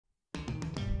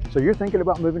So you're thinking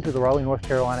about moving to the Raleigh, North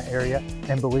Carolina area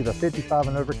and believe a 55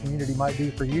 and over community might be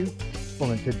for you?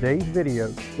 Well, in today's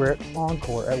video, we're at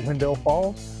Encore at Wendell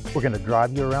Falls. We're going to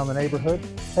drive you around the neighborhood,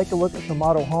 take a look at some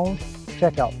model homes,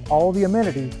 check out all the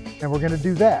amenities, and we're going to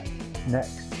do that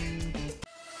next.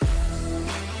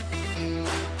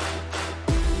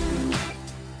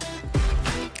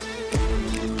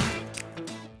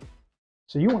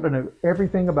 So you want to know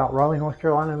everything about Raleigh, North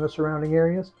Carolina and the surrounding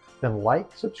areas? Then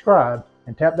like, subscribe,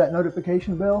 and tap that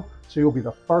notification bell so you'll be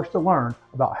the first to learn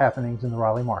about happenings in the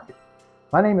Raleigh market.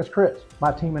 My name is Chris.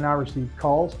 My team and I receive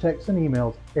calls, texts, and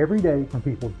emails every day from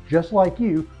people just like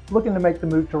you looking to make the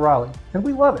move to Raleigh, and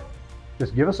we love it.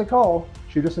 Just give us a call,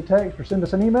 shoot us a text, or send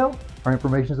us an email. Our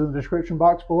information is in the description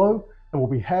box below, and we'll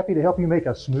be happy to help you make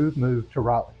a smooth move to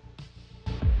Raleigh.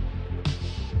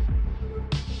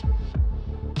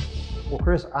 Well,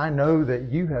 Chris, I know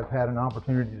that you have had an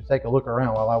opportunity to take a look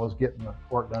around while I was getting the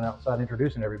work done outside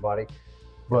introducing everybody.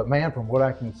 But man, from what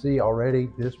I can see already,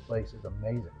 this place is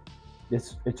amazing.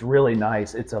 It's really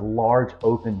nice. It's a large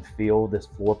open field, this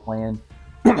floor plan.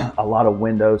 A lot of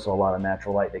windows, so a lot of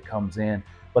natural light that comes in.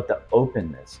 But the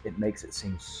openness, it makes it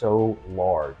seem so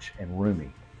large and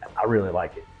roomy. I really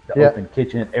like it. The open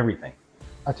kitchen, everything.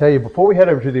 I tell you, before we head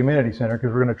over to the amenity center,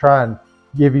 because we're going to try and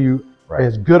give you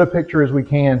as good a picture as we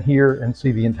can here and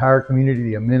see the entire community,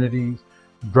 the amenities,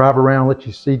 drive around, let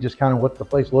you see just kind of what the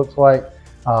place looks like.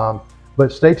 But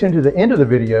stay tuned to the end of the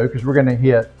video because we're going to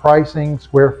hit pricing,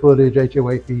 square footage,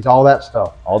 HOA fees, all that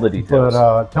stuff. All the details.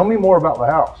 But tell me more about the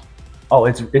house. Oh,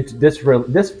 this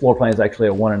floor plan is actually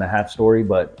a 1.5 story,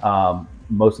 but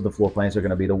most of the floor plans are going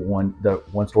to be the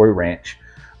one story ranch.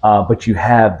 But you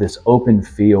have this open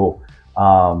feel,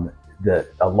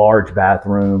 a large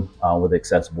bathroom with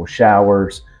accessible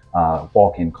showers,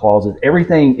 walk-in closets.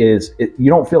 Everything is, you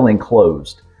don't feel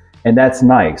enclosed, and that's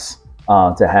nice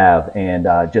to have. And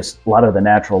just a lot of the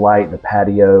natural light, the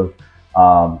patio,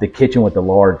 the kitchen with the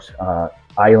large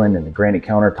island and the granite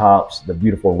countertops, the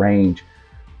beautiful range.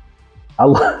 I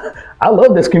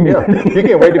love this community. Yeah, you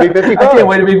can't wait to be 55. I can't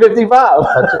wait to be 55.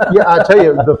 Yeah, I tell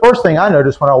you, the first thing I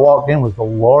noticed when I walked in was the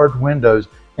large windows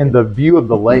and the view of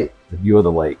the lake. The view of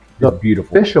the lake is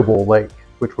beautiful. Fishable lake,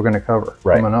 which we're going to cover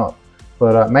coming up.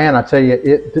 But man, I tell you,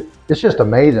 it's just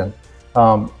amazing,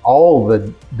 all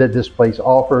that this place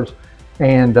offers.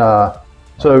 And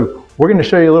so we're going to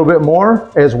show you a little bit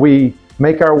more as we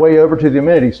make our way over to the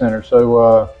amenity center.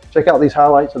 So check out these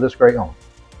highlights of this great home.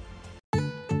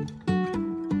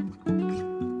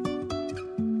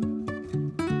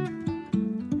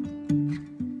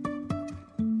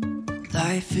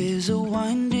 Life is a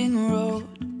winding road,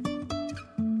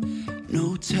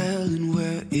 no telling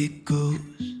where it goes.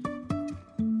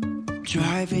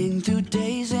 Driving through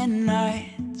days and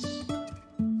nights,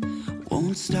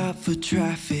 won't stop for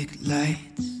traffic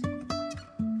lights.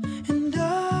 And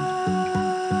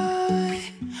I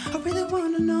really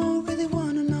wanna know,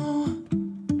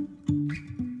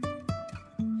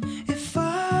 if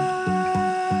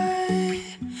I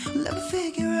will ever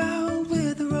figure out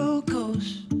where the road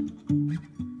goes.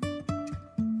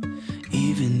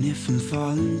 Even if I'm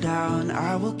falling down,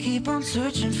 I will keep on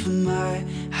searching for my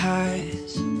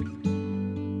highs.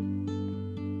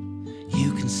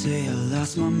 You can say I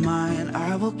lost my mind,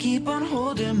 I will keep on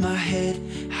holding my head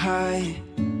high,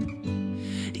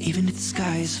 even if the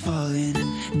sky is falling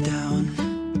down.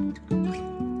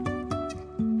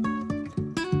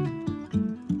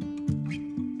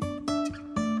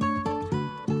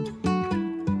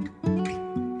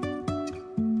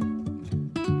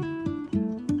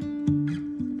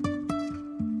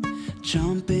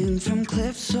 Jumping from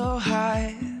cliffs so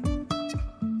high,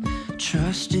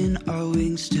 trusting our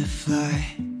wings to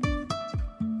fly.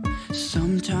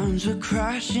 Sometimes we're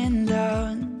crashing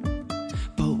down,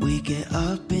 but we get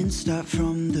up and start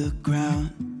from the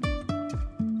ground.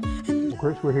 Of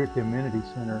course, we're here at the amenity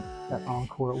center at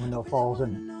Encore at Wendell Falls,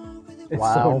 and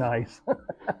It's so nice.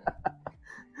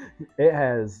 It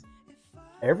has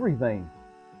everything.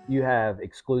 You have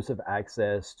exclusive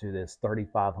access to this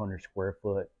 3,500 square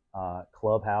foot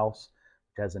clubhouse,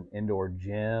 which has an indoor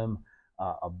gym,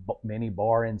 a mini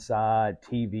bar inside,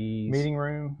 TVs,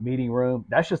 meeting room.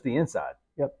 That's just the inside.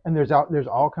 Yep, and there's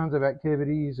all kinds of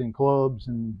activities and clubs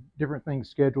and different things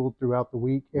scheduled throughout the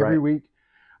week, every week.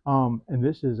 And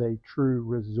this is a true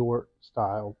resort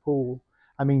style pool.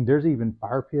 I mean, there's even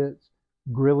fire pits,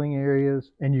 grilling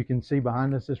areas, and you can see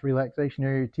behind us this relaxation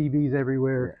area, TVs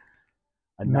everywhere.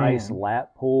 A nice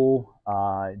lap pool,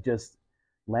 just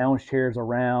lounge chairs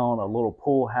around, a little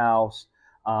pool house.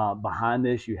 Behind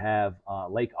this, you have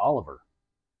Lake Oliver.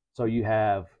 So you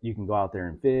can go out there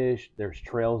and fish. There's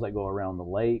trails that go around the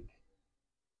lake.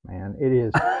 man. It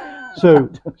is. So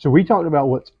we talked about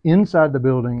what's inside the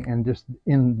building and just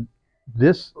in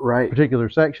this particular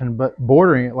section, but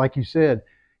bordering it, like you said,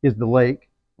 is the lake.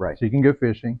 Right. So you can go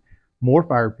fishing, more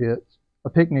fire pits, a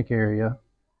picnic area,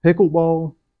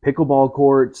 pickleball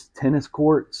courts, tennis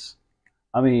courts.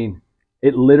 I mean,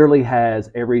 it literally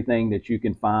has everything that you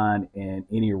can find in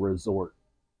any resort,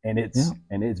 and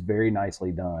it's very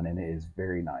nicely done, and it is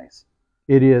very nice.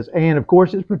 It is, and of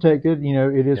course it's protected. You know,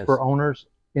 it is for owners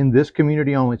in this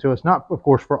community only. So it's not, of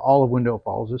course, for all of Wendell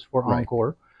Falls. It's for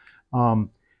Encore.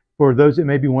 For those that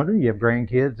may be wondering, you have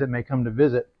grandkids that may come to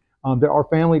visit. There are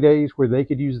family days where they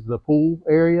could use the pool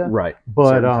area. Right.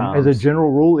 But as a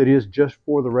general rule, it is just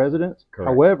for the residents. Correct.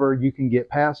 However, you can get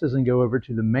passes and go over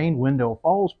to the main Wendell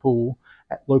Falls pool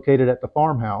located at the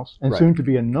farmhouse, and soon to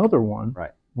be another one.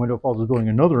 Right. Wendell Falls is building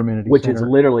another amenity which center. is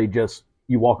literally just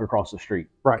you walk across the street.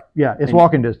 Right. Yeah, it's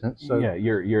walking distance. So yeah,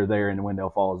 you're there, and Wendell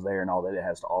Falls there, and all that it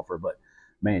has to offer. But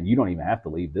man, you don't even have to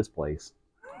leave this place.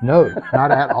 No,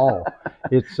 not at all.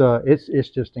 It's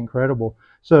just incredible.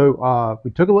 So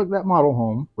we took a look at that model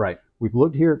home. Right. We've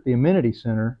looked here at the amenity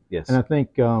center. Yes. And I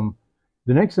think the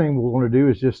next thing we'll want to do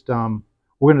is just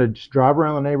we're going to just drive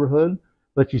around the neighborhood,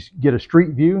 let you get a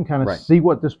street view and kind of see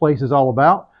what this place is all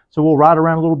about. So we'll ride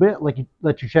around a little bit,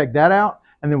 let you check that out,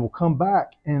 and then we'll come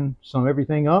back and sum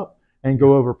everything up and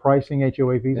go over pricing,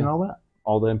 HOA fees, and all that.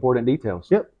 All the important details.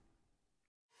 Yep.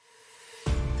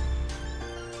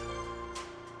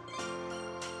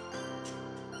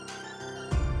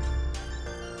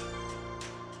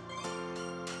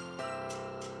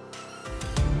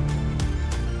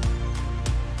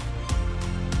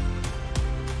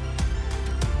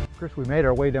 Chris, we made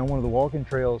our way down one of the walking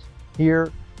trails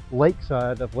here,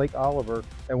 lakeside of Lake Oliver,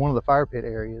 at one of the fire pit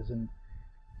areas. And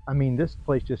I mean, this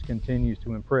place just continues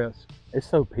to impress. It's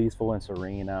so peaceful and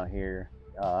serene out here.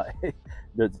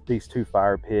 These two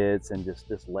fire pits and just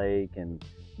this lake, and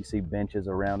you see benches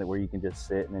around it where you can just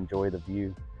sit and enjoy the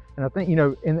view. And I think, you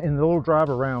know, in the little drive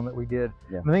around that we did,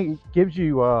 I think it gives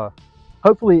you,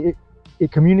 hopefully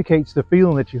it communicates the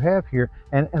feeling that you have here.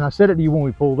 And I said it to you when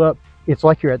we pulled up, it's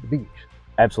like you're at the beach.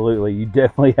 Absolutely. You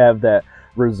definitely have that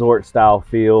resort style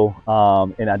feel,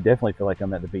 and I definitely feel like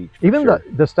I'm at the beach. Even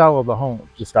the style of the homes.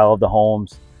 The style of the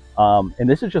homes. And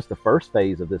this is just the first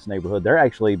phase of this neighborhood. They're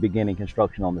actually beginning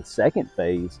construction on the second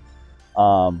phase.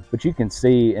 But you can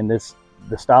see in this,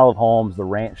 the style of homes, the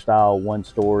ranch style, 1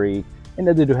 story, and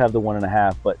they do have the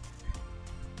 1.5,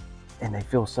 and they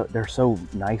feel so, they're so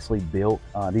nicely built.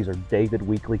 These are David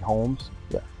Weekley homes.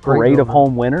 Yeah. Parade of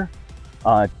Home winner.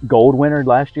 Gold winner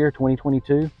last year,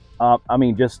 2022. I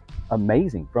mean, just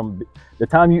amazing from the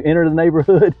time you enter the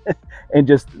neighborhood and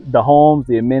just the homes,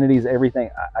 the amenities,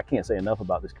 everything. I can't say enough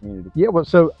about this community. Yeah, well,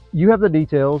 so you have the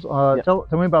details. Tell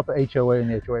me about the HOA and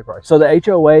the HOA price. So the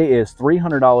HOA is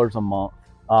 $300 a month.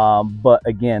 But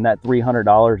again, that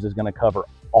 $300 is going to cover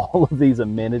all of these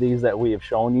amenities that we have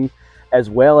shown you, as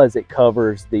well as it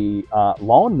covers the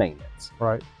lawn maintenance.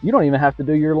 Right. You don't even have to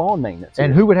do your lawn maintenance.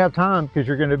 And who would have time, because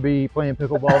you're going to be playing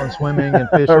pickleball and swimming and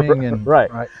fishing. And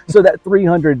right. So that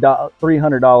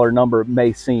 $300 number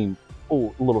may seem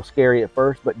a little scary at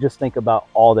first, but just think about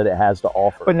all that it has to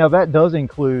offer. But now that does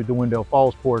include the Wendell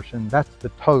Falls portion. That's the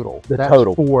total. That's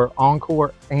total for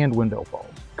Encore and Wendell Falls.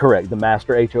 Correct. The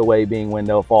master HOA being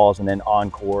Wendell Falls, and then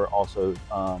Encore also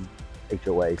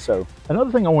HOA. So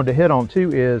another thing I wanted to hit on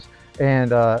too is,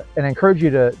 and encourage you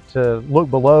to look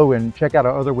below and check out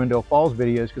our other Wendell Falls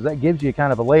videos, because that gives you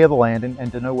kind of a lay of the land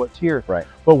and to know what's here. Right.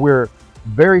 But we're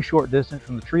very short distance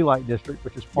from the Tree Light District,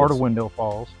 which is part of Wendell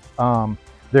Falls.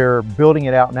 They're building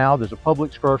it out now. There's a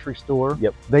Publix grocery store.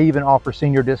 Yep. They even offer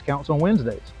senior discounts on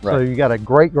Wednesdays. Right. So you got a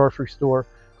great grocery store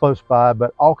close by,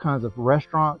 but all kinds of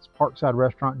restaurants. Parkside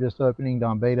Restaurant just opening,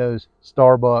 Don Beto's,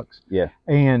 Starbucks. Yeah.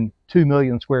 And 2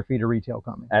 million square feet of retail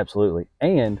coming. Absolutely.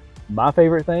 And my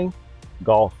favorite thing,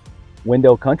 golf.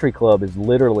 Wendell Country Club is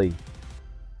literally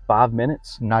 5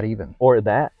 minutes. Not even. Or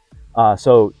that.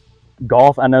 So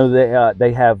golf, I know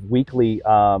they have weekly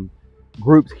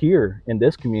groups here in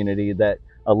this community, that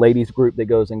a ladies group that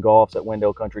goes and golfs at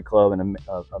Wendell Country Club, and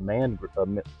a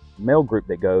male group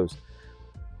that goes.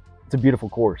 It's a beautiful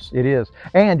course. It is.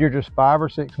 And you're just 5 or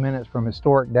 6 minutes from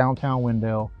historic downtown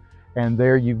Wendell. And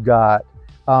there you've got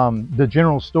the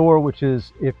general store, which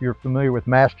is, if you're familiar with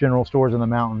mass general stores in the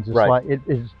mountains, it's like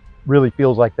it really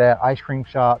feels like that. Ice cream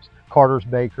shops, Carter's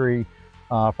Bakery,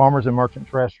 Farmers and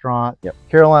Merchants Restaurant,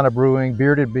 Carolina Brewing,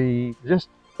 Bearded Bee, just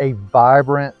a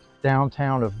vibrant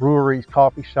downtown of breweries,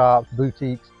 coffee shops,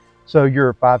 boutiques. So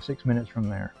you're 5, 6 minutes from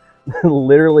there.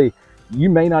 Literally, you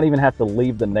may not even have to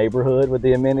leave the neighborhood with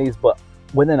the amenities, but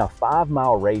within a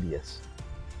 5-mile radius,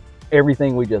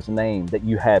 everything we just named that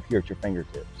you have here at your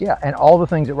fingertips. Yeah, and all the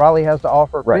things that Raleigh has to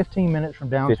offer. Right. 15 minutes from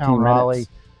downtown 15 minutes. Raleigh,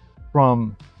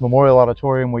 from Memorial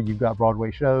Auditorium where you've got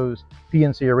Broadway shows,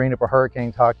 PNC Arena for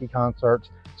Hurricanes hockey concerts.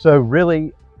 So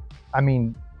really, I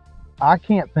mean, I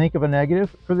can't think of a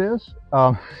negative for this.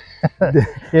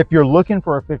 If you're looking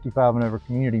for a 55 and over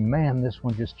community, man, this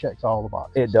one just checks all the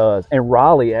boxes. It does. And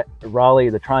Raleigh,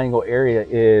 the Triangle area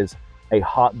is a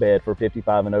hotbed for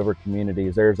 55 and over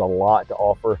communities. There's a lot to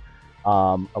offer.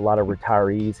 A lot of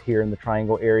retirees here in the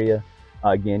Triangle area.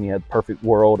 Again, you have perfect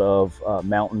world of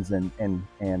mountains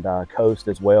and coast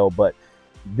as well. But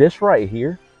this right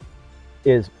here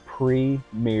is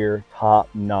premier,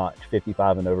 top-notch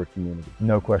 55 and over community.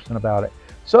 No question about it.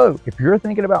 So if you're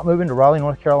thinking about moving to Raleigh,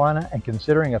 North Carolina and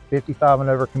considering a 55 and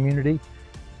over community,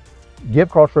 give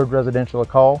Crossroads Residential a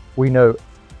call. We know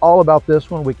all about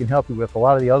this one. We can help you with a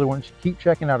lot of the other ones. Keep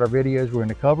checking out our videos. We're going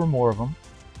to cover more of them.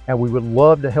 And we would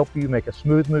love to help you make a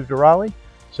smooth move to Raleigh.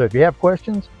 So if you have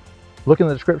questions, look in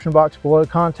the description box below,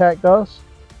 contact us,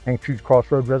 and choose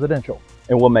Crossroads Residential.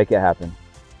 And we'll make it happen.